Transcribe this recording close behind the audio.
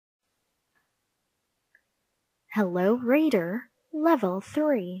Hello Reader, Level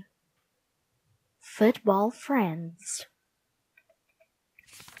 3. Football Friends.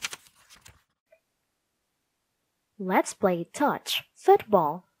 Let's play touch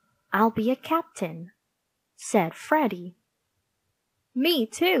football. I'll be a captain, said Freddie. Me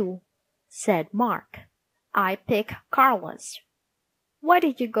too, said Mark. I pick Carlos. Why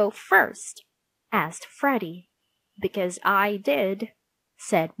did you go first? Asked Freddie. Because I did,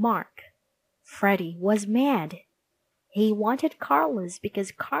 said Mark. Freddie was mad. He wanted Carlos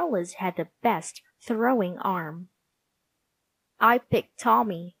because Carlos had the best throwing arm. I picked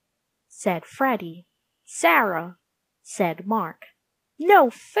Tommy, said Freddie. Sarah, said Mark. No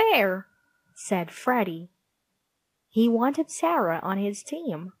fair, said Freddie. He wanted Sarah on his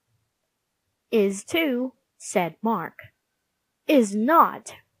team. Is too, said Mark. Is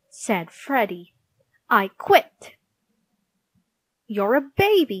not, said Freddie. I quit. You're a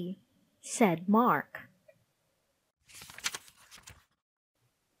baby, said Mark.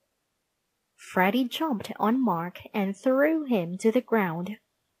 Freddie jumped on Mark and threw him to the ground.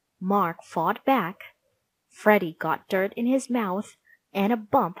 Mark fought back. Freddie got dirt in his mouth and a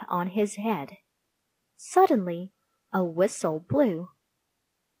bump on his head. Suddenly, a whistle blew.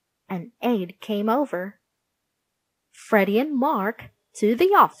 An aide came over. Freddie and Mark to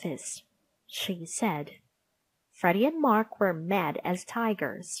the office, she said. Freddie and Mark were mad as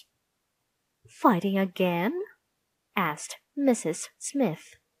tigers. Fighting again? Asked Mrs.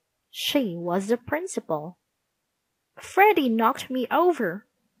 Smith. She was the principal. Freddie knocked me over,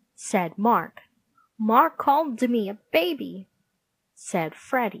 said Mark. Mark called me a baby, said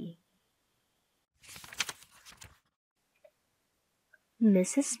Freddie.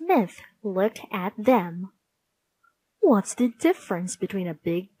 Mrs. Smith looked at them. What's the difference between a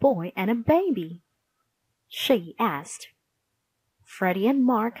big boy and a baby? She asked. Freddie and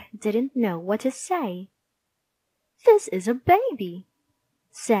Mark didn't know what to say. This is a baby,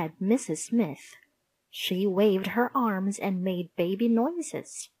 said Mrs. Smith. She waved her arms and made baby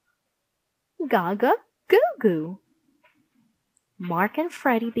noises. Gaga, goo-goo. Mark and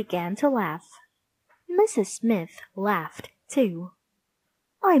Freddie began to laugh. Mrs. Smith laughed too.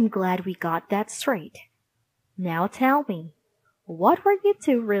 I'm glad we got that straight. Now tell me, what were you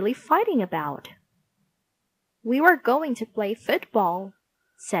two really fighting about? We were going to play football,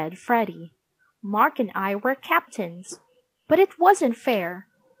 said Freddie. Mark and I were captains, but it wasn't fair.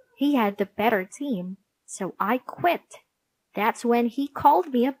 He had the better team, so I quit. That's when he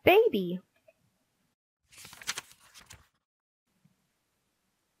called me a baby.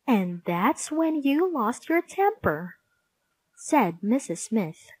 And that's when you lost your temper, said Mrs.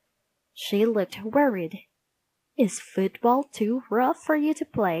 Smith. She looked worried. Is football too rough for you to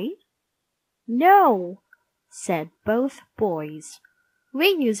play? No, said both boys. We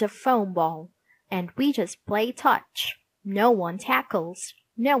use a foam ball, and we just play touch. No one tackles.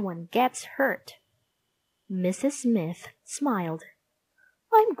 No one gets hurt. Mrs. Smith smiled.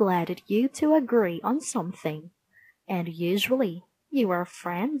 I'm glad that you two agree on something. And usually you are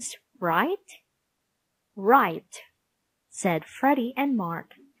friends, right? Right, said Freddie and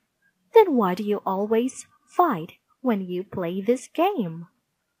Mark. Then why do you always fight when you play this game?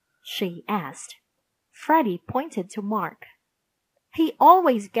 She asked. Freddie pointed to Mark. He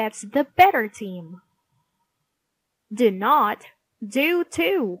always gets the better team. Do not. Do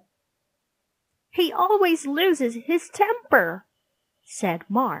too. He always loses his temper, said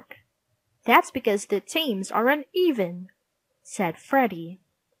Mark. That's because the teams are uneven, said Freddie.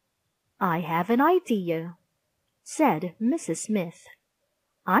 I have an idea, said Mrs. Smith.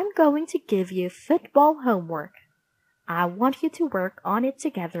 I'm going to give you football homework. I want you to work on it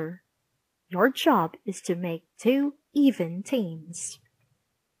together. Your job is to make 2 even teams.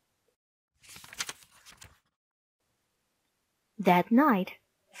 That night,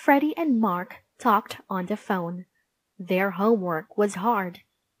 Freddie and Mark talked on the phone. Their homework was hard,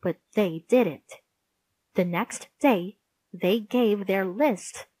 but they did it. The next day, they gave their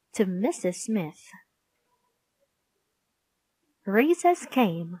list to Mrs. Smith. Recess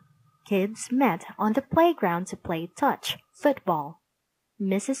came. Kids met on the playground to play touch football.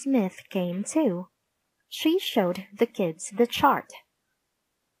 Mrs. Smith came too. She showed the kids the chart.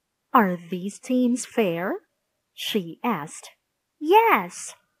 Are these teams fair? She asked.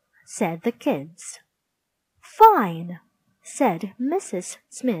 Yes, said the kids. Fine, said Mrs.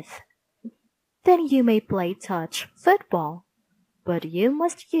 Smith. Then you may play touch football, but you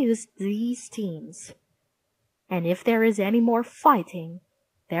must use these teams. And if there is any more fighting,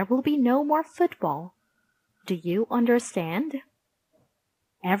 there will be no more football. Do you understand?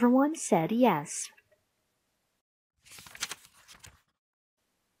 Everyone said yes.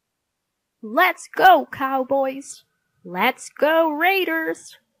 Let's go, Cowboys! Let's go,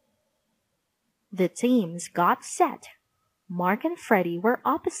 Raiders! The teams got set. Mark and Freddie were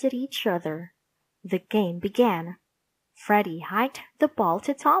opposite each other. The game began. Freddie hiked the ball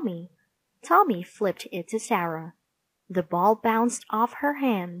to Tommy. Tommy flipped it to Sarah. The ball bounced off her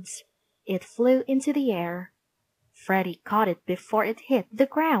hands. It flew into the air. Freddie caught it before it hit the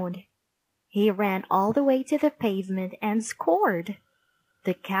ground. He ran all the way to the pavement and scored.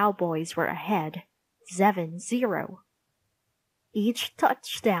 The Cowboys were ahead, 7-0. Each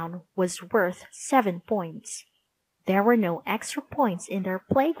touchdown was worth 7 points. There were no extra points in their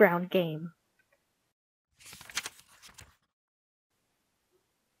playground game.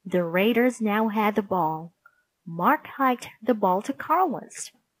 The Raiders now had the ball. Mark hiked the ball to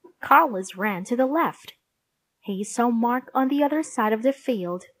Carlos. Carlos ran to the left. He saw Mark on the other side of the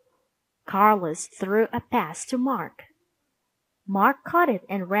field. Carlos threw a pass to Mark. Mark caught it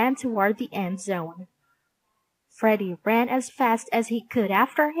and ran toward the end zone. Freddie ran as fast as he could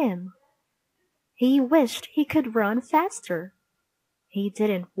after him. He wished he could run faster. He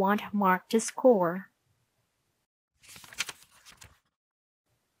didn't want Mark to score.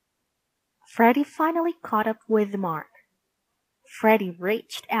 Freddie finally caught up with Mark. Freddie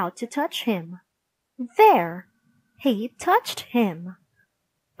reached out to touch him. There! He touched him.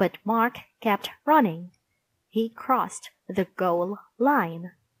 But Mark kept running. He crossed the goal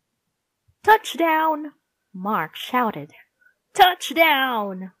line. Touchdown! Mark shouted.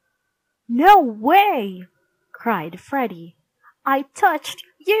 Touchdown! No way! Cried Freddie. I touched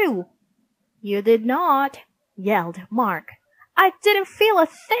you! You did not, yelled Mark. I didn't feel a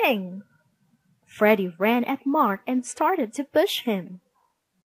thing! Freddie ran at Mark and started to push him.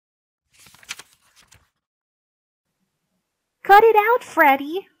 Cut it out,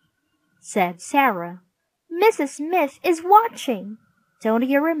 Freddie, said Sarah. Mrs. Smith is watching. Don't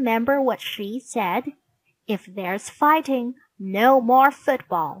you remember what she said? If there's fighting, no more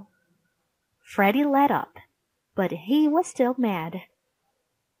football. Freddie let up, but he was still mad.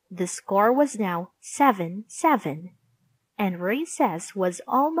 The score was now 7-7, and recess was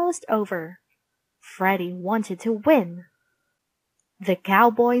almost over. Freddie wanted to win. The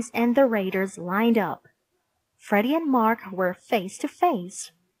Cowboys and the Raiders lined up. Freddie and Mark were face to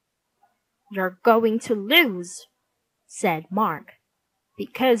face. You're going to lose, said Mark,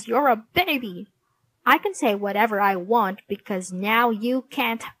 because you're a baby. I can say whatever I want because now you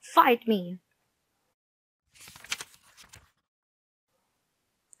can't fight me.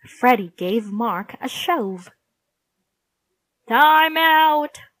 Freddie gave Mark a shove. Time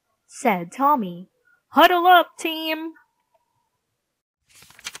out, said Tommy. Huddle up, team.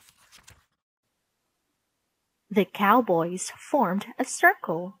 The Cowboys formed a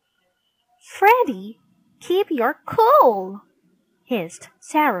circle. Freddie, keep your cool, hissed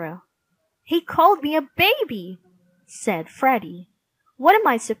Sarah. He called me a baby, said Freddie. What am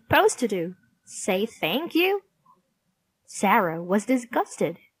I supposed to do? Say thank you? Sarah was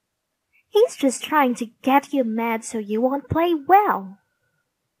disgusted. He's just trying to get you mad so you won't play well.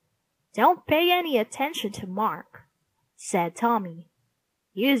 Don't pay any attention to Mark, said Tommy.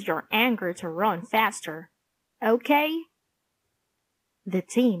 Use your anger to run faster, okay? The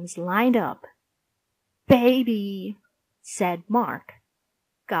teams lined up. Baby, said Mark.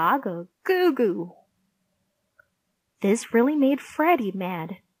 Gaga goo goo. This really made Freddie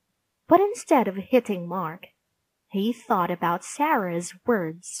mad, but instead of hitting Mark, he thought about Sarah's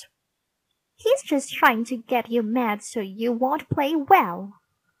words. He's just trying to get you mad so you won't play well.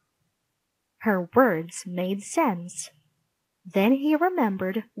 Her words made sense. Then he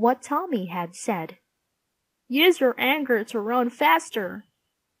remembered what Tommy had said. Use your anger to run faster.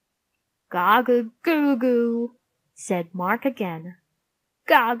 Gaga goo goo, said Mark again.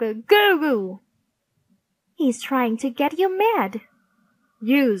 Gaga goo goo. He's trying to get you mad.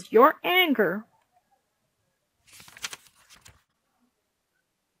 Use your anger.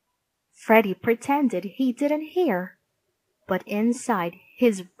 Freddie pretended he didn't hear, but inside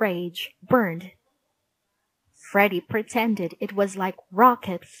his rage burned. Freddie pretended it was like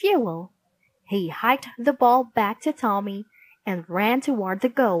rocket fuel. He hiked the ball back to Tommy and ran toward the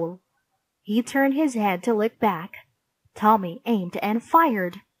goal. He turned his head to look back. Tommy aimed and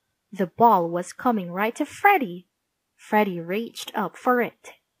fired. The ball was coming right to Freddie. Freddie reached up for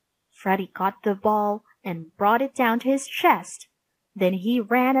it. Freddie caught the ball and brought it down to his chest. Then he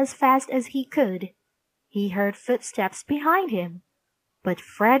ran as fast as he could. He heard footsteps behind him, but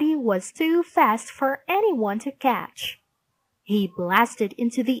Freddie was too fast for anyone to catch. He blasted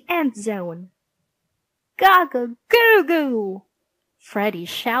into the end zone. Gaga goo goo! Freddie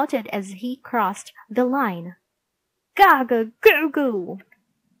shouted as he crossed the line. Gaga goo goo!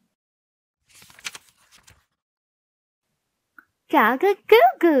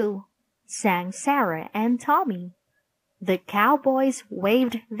 "Gag-a-goo-goo!" sang Sarah and Tommy. The cowboys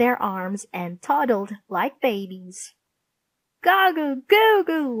waved their arms and toddled like babies.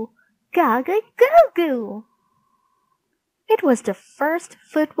 "Gag-a-goo-goo! Gag-a-goo-goo!" It was the first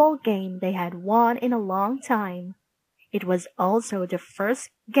football game they had won in a long time. It was also the first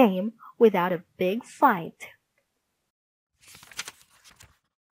game without a big fight.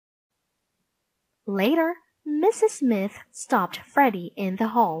 Later, Mrs. Smith stopped Freddie in the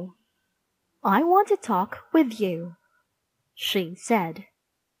hall. "I want to talk with you," she said.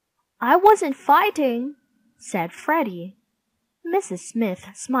 "I wasn't fighting," said Freddie. Mrs. Smith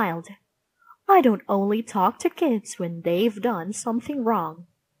smiled. "I don't only talk to kids when they've done something wrong.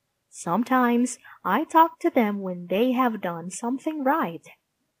 Sometimes I talk to them when they have done something right.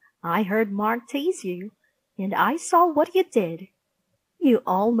 I heard Mark tease you, and I saw what you did. You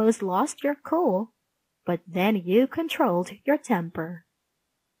almost lost your cool, but then you controlled your temper."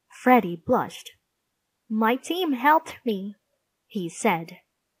 Freddie blushed. "My team helped me," he said.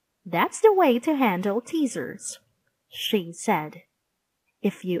 "That's the way to handle teasers," she said.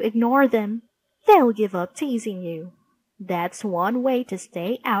 "If you ignore them, they'll give up teasing you. That's one way to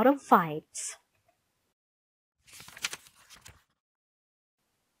stay out of fights."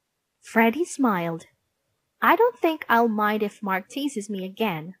 Freddie smiled. "I don't think I'll mind if Mark teases me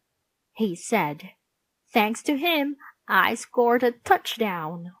again," he said. "Thanks to him, I scored a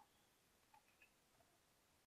touchdown."